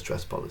 we have a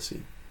stress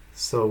policy.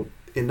 So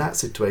in that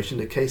situation,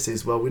 the case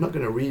is, well, we're not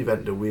going to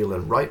reinvent the wheel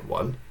and write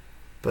one,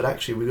 but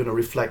actually we're going to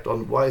reflect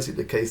on why is it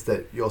the case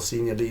that your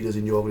senior leaders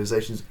in your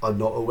organizations are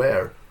not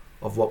aware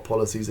of what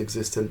policies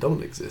exist and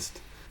don't exist.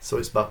 So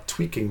it's about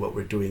tweaking what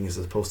we're doing as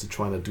opposed to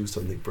trying to do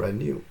something brand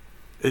new.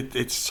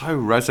 It so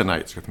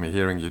resonates with me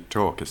hearing you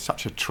talk. It's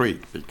such a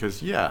treat because,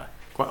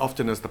 quite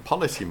often as the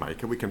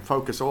policymaker, we can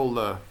focus all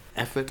the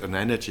effort and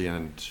energy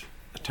and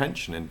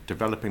attention in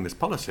developing this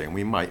policy. And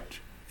we might,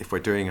 if we're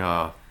doing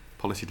our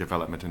policy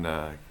development in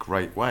a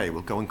great way,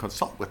 we'll go and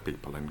consult with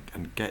people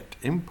and get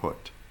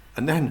input.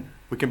 And then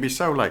we can be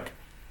so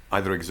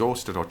either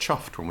exhausted or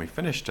chuffed when we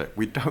finished it.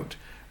 We don't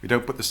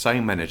put the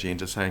same energy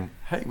into saying,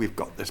 hey, we've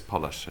got this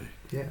policy.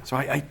 Yeah. So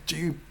I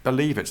do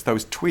believe it's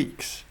those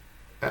tweaks.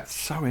 That's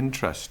so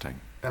interesting.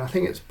 And I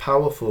think it's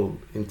powerful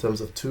in terms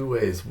of two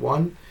ways.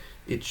 One,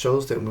 it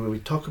shows that when we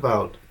talk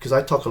about, because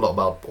I talk a lot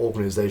about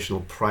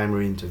organizational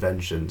primary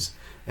interventions,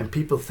 and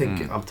people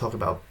think I'm talking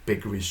about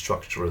big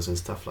restructurers and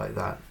stuff like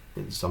that.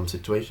 In some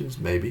situations,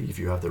 maybe, if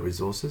you have the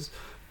resources,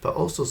 but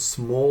also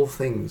small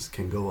things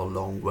can go a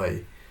long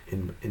way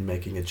in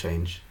making a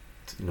change.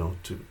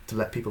 To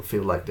let people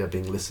feel like they're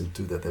being listened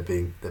to, that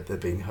they're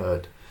being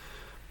heard.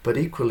 But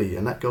equally,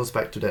 and that goes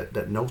back to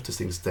that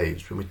noticing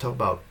stage, when we talk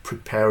about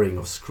preparing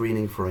or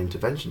screening for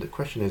intervention, the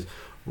question is,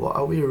 what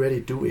are we already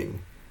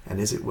doing? And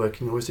is it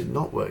working or is it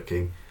not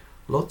working?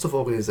 Lots of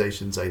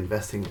organizations are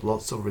investing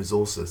lots of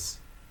resources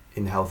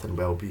in health and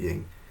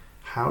well-being.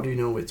 How do you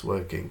know it's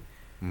working?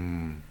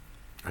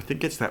 I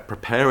think it's that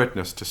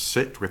preparedness to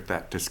sit with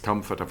that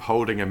discomfort of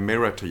holding a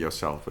mirror to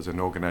yourself as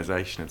an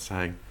organization and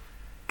saying,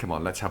 come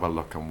on, let's have a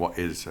look on what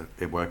is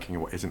working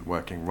and what isn't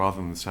working, rather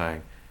than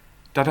saying,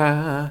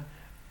 da-da,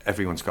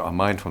 everyone's got a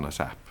mindfulness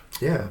app.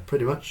 Yeah,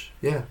 pretty much.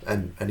 Yeah,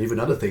 and even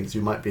other things,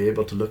 you might be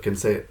able to look and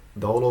say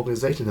the whole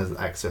organization has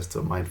access to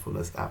a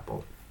mindfulness app,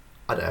 or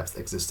other apps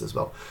exist as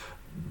well.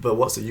 But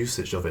what's the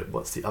usage of it?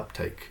 What's the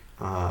uptake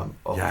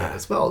of that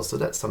as well? So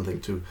that's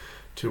something to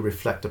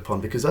reflect upon,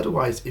 because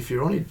otherwise, if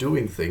you're only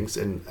doing things,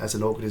 and as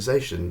an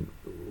organization,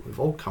 we've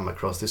all come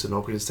across this in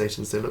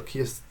organizations, say, look,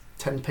 here's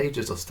 10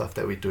 pages of stuff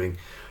that we're doing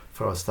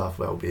for our staff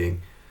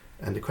well-being,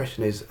 and the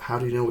question is, how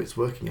do you know it's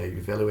working? Are you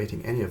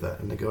evaluating any of that?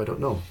 And they go, I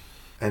don't know.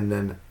 And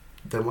then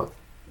what?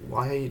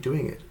 Why are you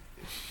doing it?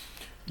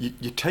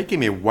 You're taking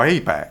me way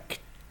back,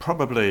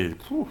 probably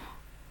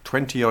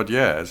 20 odd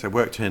years, I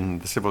worked in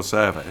the civil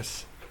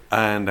service,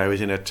 and I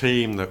was in a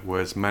team that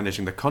was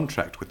managing the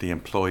contract with the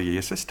Employee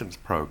Assistance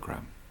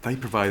Programme. They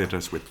provided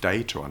us with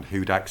data on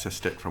who'd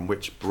accessed it from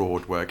which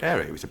broad work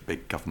area. It was a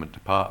big government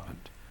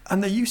department.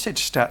 And the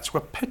usage stats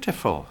were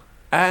pitiful.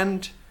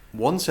 And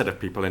one set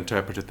of people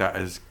interpreted that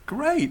as,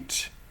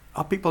 great,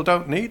 our people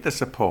don't need the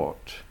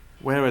support.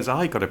 Whereas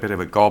I got a bit of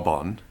a gob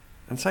on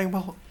and saying,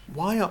 well,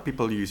 why aren't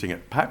people using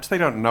it? Perhaps they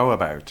don't know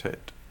about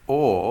it,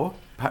 or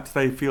perhaps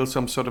they feel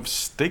some sort of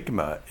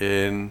stigma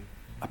in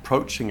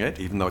approaching it,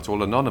 even though it's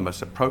all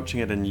anonymous, approaching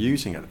it and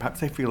using it.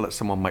 Perhaps they feel that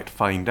someone might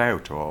find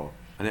out,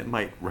 and it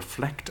might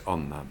reflect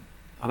on them.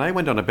 And I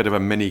went on a bit of a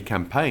mini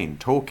campaign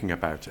talking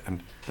about it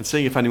and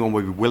seeing if anyone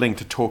would be willing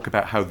to talk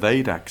about how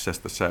they'd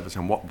accessed the service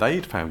and what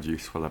they'd found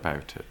useful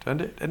about it.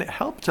 And it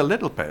helped a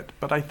little bit,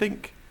 but I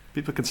think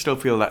people can still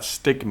feel that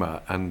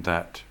stigma and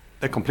that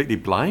they're completely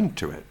blind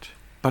to it.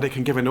 But it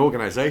can give an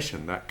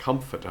organisation that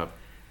comfort of,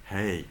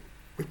 hey,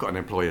 we've got an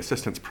employee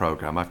assistance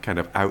program. I've kind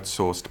of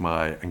outsourced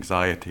my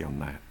anxiety on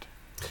that.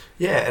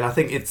 Yeah, and I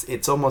think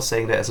it's almost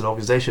saying that as an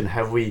organisation,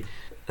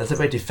 there's a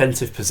very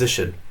defensive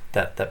position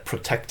that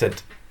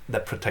protected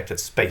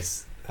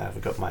space. Have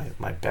we got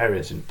my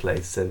barriers in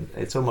place? And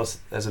it's almost,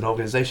 as an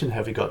organisation,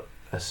 have we got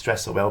a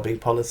stress or wellbeing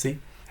policy?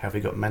 Have we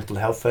got mental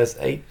health first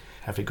aid?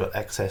 Have we got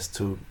access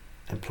to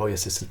employee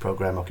assistance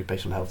program,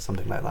 occupational health,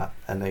 something like that?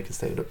 And they can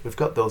say, look, we've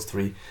got those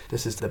three.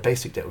 This is the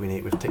basic that we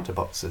need. We've ticked the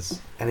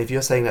boxes. And if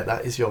you're saying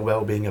that is your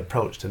well-being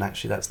approach, then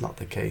actually that's not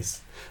the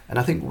case. And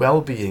I think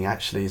well-being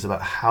actually is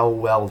about how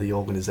well the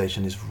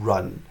organisation is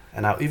run.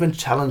 And I'll even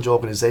challenge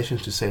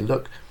organisations to say,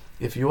 look,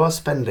 if you are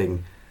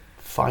spending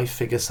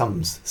 5-figure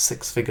sums,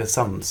 6-figure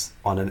sums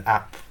on an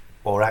app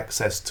or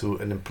access to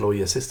an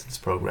employee assistance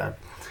program,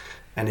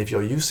 and if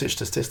your usage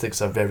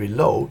statistics are very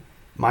low,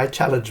 my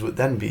challenge would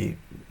then be,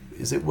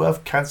 is it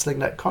worth cancelling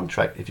that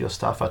contract if your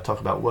staff are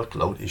talking about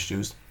workload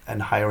issues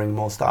and hiring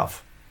more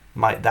staff?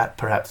 Might that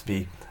perhaps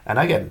be, and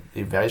again,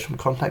 it varies from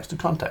context to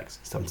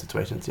context. Some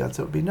situations the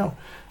answer would be no.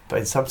 But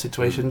in some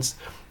situations,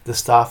 the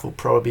staff will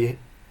probably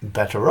be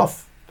better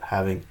off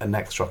having an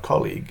extra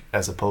colleague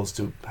as opposed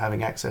to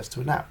having access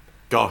to an app.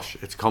 Gosh,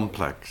 it's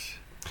complex.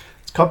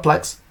 It's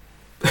complex,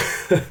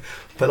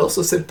 but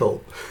also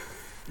simple.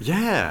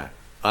 Yeah,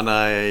 and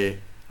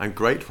I'm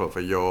grateful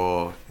for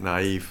your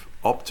naive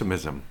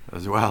optimism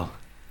as well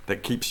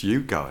that keeps you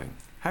going.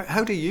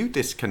 How do you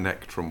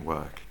disconnect from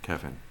work,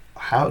 Kevin?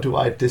 How do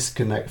I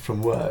disconnect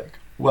from work?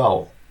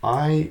 Well,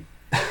 I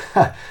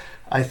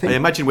think... I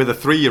imagine with a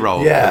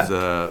 3-year-old, yeah,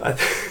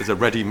 there's a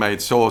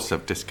ready-made source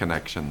of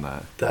disconnection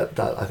there. That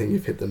I think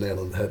you've hit the nail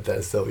on the head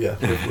there. So yeah,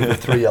 with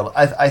a 3-year-old,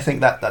 I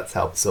think that's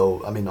helped.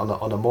 So I mean,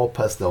 on a more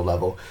personal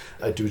level,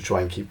 I do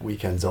try and keep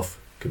weekends off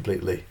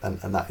completely, and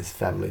that is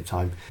family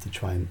time to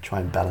try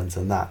and balance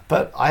on that.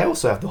 But I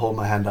also have to hold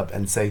my hand up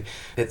and say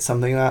it's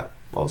something that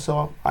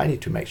also I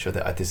need to make sure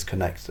that I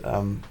disconnect.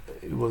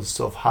 It was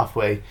sort of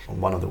halfway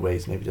on one of the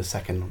waves, maybe the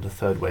second or the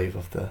third wave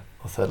of the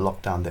third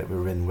lockdown that we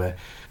were in, where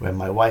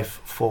my wife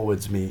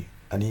forwards me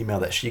an email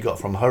that she got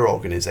from her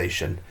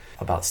organisation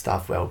about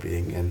staff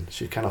well-being, and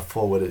she kind of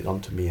forwarded it on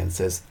to me and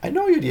says, I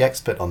know you're the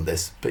expert on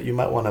this, but you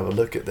might want to have a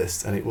look at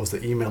this. And it was,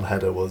 the email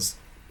header was,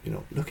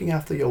 looking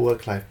after your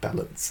work-life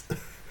balance.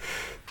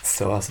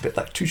 So I was a bit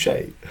like, touche.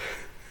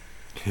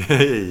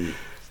 Hey.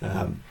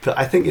 But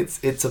I think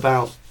it's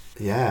about,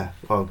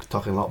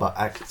 talking a lot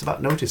about it's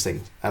about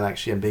noticing and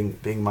actually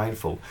being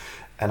mindful.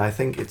 And I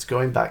think it's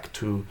going back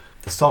to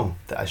the song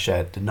that I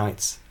shared, The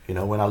Nights.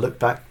 When I look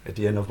back at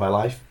the end of my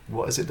life,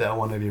 what is it that I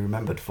want to be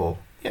remembered for?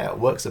 Yeah,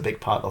 work's a big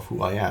part of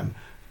who I am,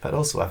 but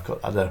also I've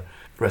got other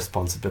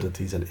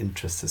responsibilities and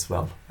interests as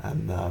well.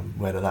 And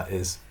whether that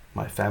is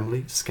my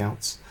family,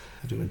 scouts,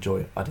 I do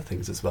enjoy other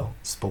things as well,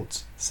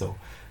 sports. So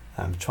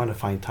I'm trying to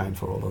find time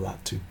for all of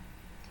that too.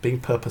 Being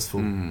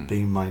purposeful,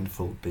 being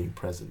mindful, being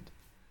present.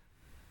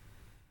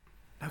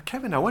 Now,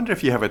 Kevin, I wonder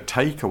if you have a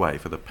takeaway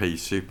for the pea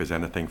supers,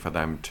 anything for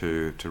them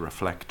to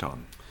reflect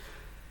on?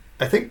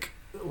 I think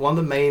one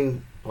of the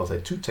main, I'll say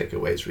 2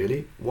 takeaways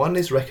really. One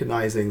is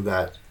recognizing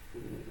that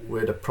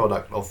we're the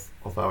product of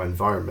our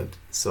environment.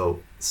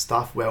 So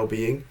staff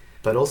well-being,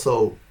 but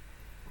also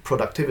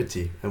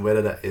productivity, and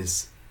whether that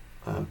is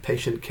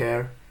patient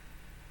care,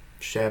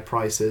 share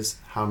prices,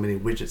 how many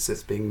widgets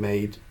that's being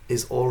made,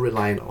 is all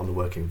reliant on the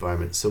work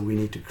environment. So we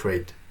need to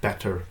create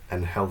better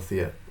and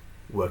healthier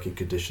working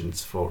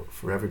conditions for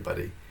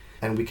everybody.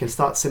 And we can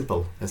start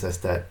simple, as I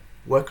said,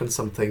 work on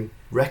something,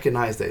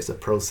 recognize that it's a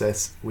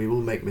process, we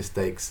will make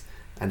mistakes,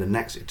 and the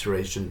next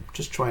iteration,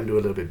 just try and do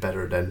a little bit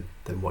better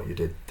than what you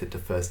did the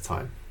first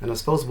time. And I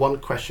suppose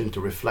one question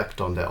to reflect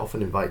on that I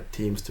often invite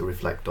teams to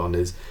reflect on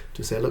is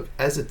to say, look,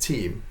 as a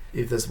team,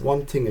 if there's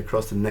one thing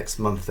across the next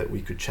month that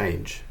we could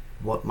change,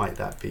 what might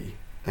that be?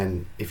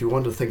 And if you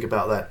want to think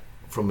about that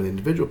from an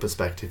individual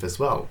perspective as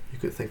well, you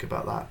could think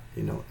about that,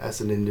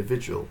 as an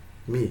individual,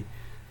 me.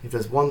 If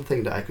there's one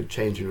thing that I could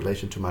change in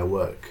relation to my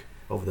work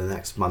over the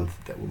next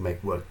month that will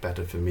make work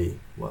better for me,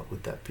 what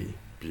would that be?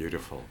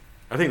 Beautiful.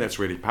 I think that's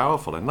really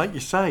powerful. And like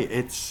you say,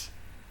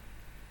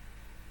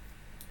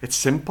 It's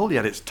simple,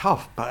 yet it's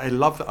tough. But I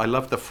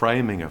love the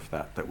framing of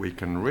that we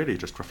can really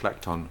just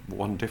reflect on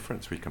one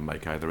difference we can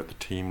make, either at the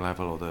team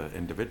level or the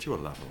individual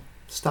level.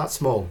 Start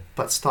small,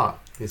 but start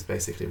is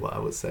basically what I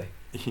would say.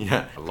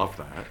 Yeah, I love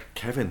that.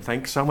 Kevin,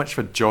 thanks so much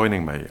for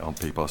joining me on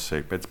People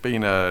Soup. It's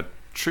been a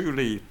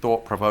truly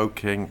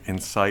thought-provoking,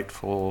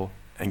 insightful,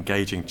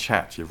 engaging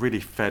chat. You've really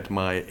fed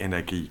my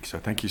inner geek, so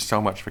thank you so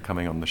much for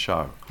coming on the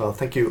show. Well,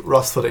 thank you,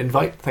 Ross, for the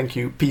invite. Thank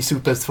you,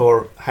 P-Soupers,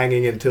 for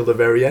hanging until the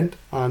very end.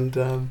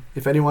 And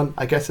if anyone,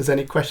 I guess, has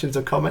any questions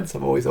or comments,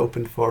 I'm always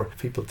open for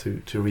people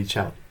to reach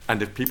out.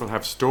 And if people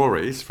have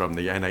stories from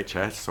the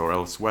NHS or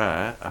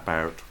elsewhere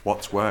about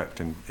what's worked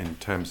in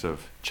terms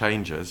of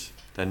changes,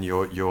 then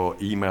your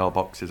email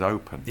box is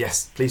open.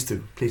 Yes, please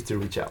do. Please do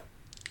reach out.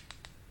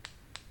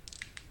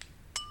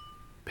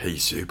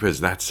 P-Soupers,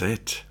 that's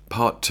it.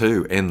 Part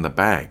 2 in the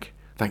bag.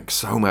 Thanks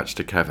so much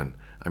to Kevin.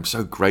 I'm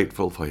so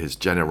grateful for his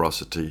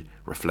generosity,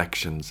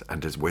 reflections,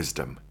 and his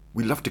wisdom.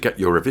 We love to get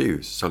your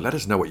reviews, so let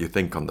us know what you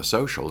think on the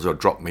socials, or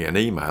drop me an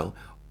email,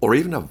 or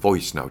even a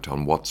voice note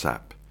on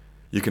WhatsApp.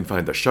 You can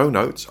find the show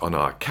notes on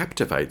our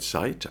Captivate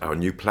site, our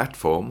new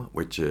platform,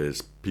 which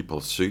is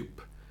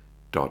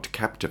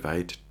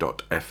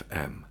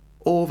peoplesoup.captivate.fm,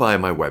 or via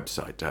my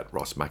website at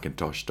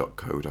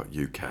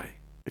rossmcintosh.co.uk.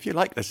 If you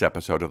like this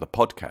episode of the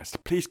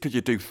podcast, please could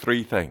you do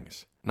 3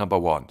 things? Number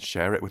 1,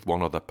 share it with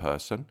one other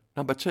person.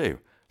 Number 2,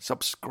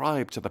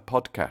 subscribe to the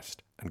podcast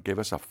and give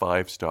us a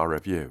 5-star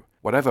review,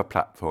 whatever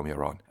platform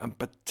you're on, and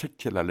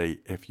particularly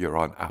if you're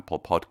on Apple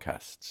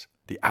Podcasts.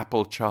 The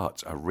Apple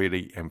charts are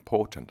really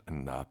important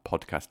in the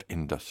podcast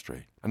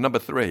industry. And number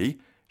 3,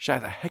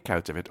 share the heck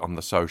out of it on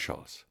the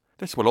socials.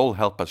 This will all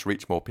help us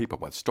reach more people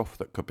with stuff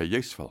that could be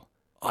useful.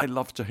 I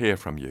love to hear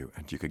from you,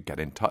 and you can get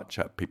in touch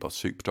at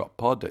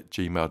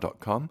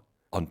peoplesoup.pod@gmail.com.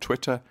 On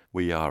Twitter,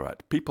 we are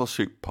at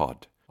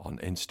peoplesouppod. On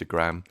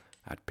Instagram,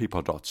 at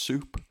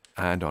people.soup.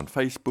 And on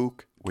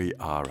Facebook, we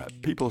are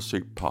at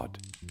peoplesouppod.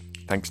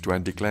 Thanks to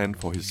Andy Glenn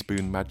for his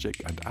spoon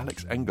magic and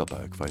Alex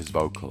Engelberg for his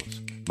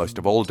vocals. Most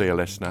of all, dear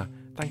listener,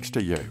 thanks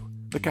to you.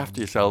 Look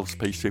after yourselves,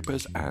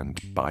 P-Soupers,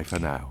 and bye for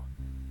now.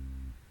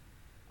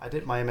 I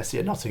did my MSc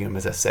at Nottingham,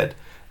 as I said,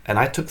 and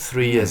I took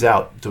 3 years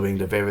out doing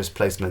the various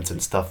placements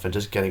and stuff and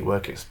just getting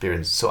work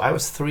experience. So I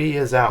was 3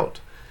 years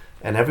out,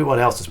 and everyone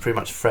else was pretty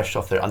much fresh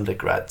off their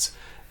undergrads,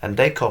 and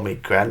they called me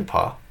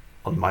grandpa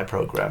on my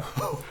program.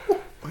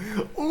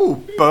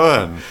 Ooh,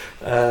 burn.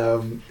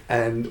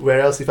 And where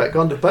else, if I'd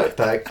gone to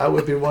Birkbeck, I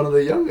would be one of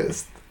the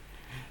youngest.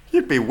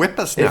 You'd be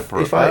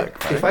whippersnapper if at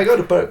Birkbeck. If I go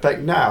to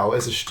Birkbeck now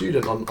as a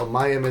student on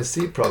my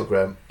MSc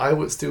program, I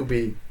would still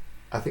be,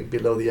 I think,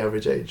 below the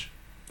average age.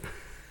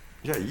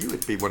 Yeah, you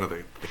would be one of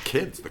the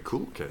kids, the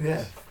cool kids.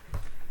 Yeah.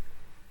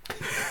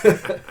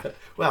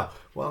 Well,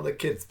 one of the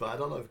kids, but I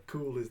don't know if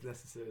cool is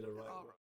necessarily the right word.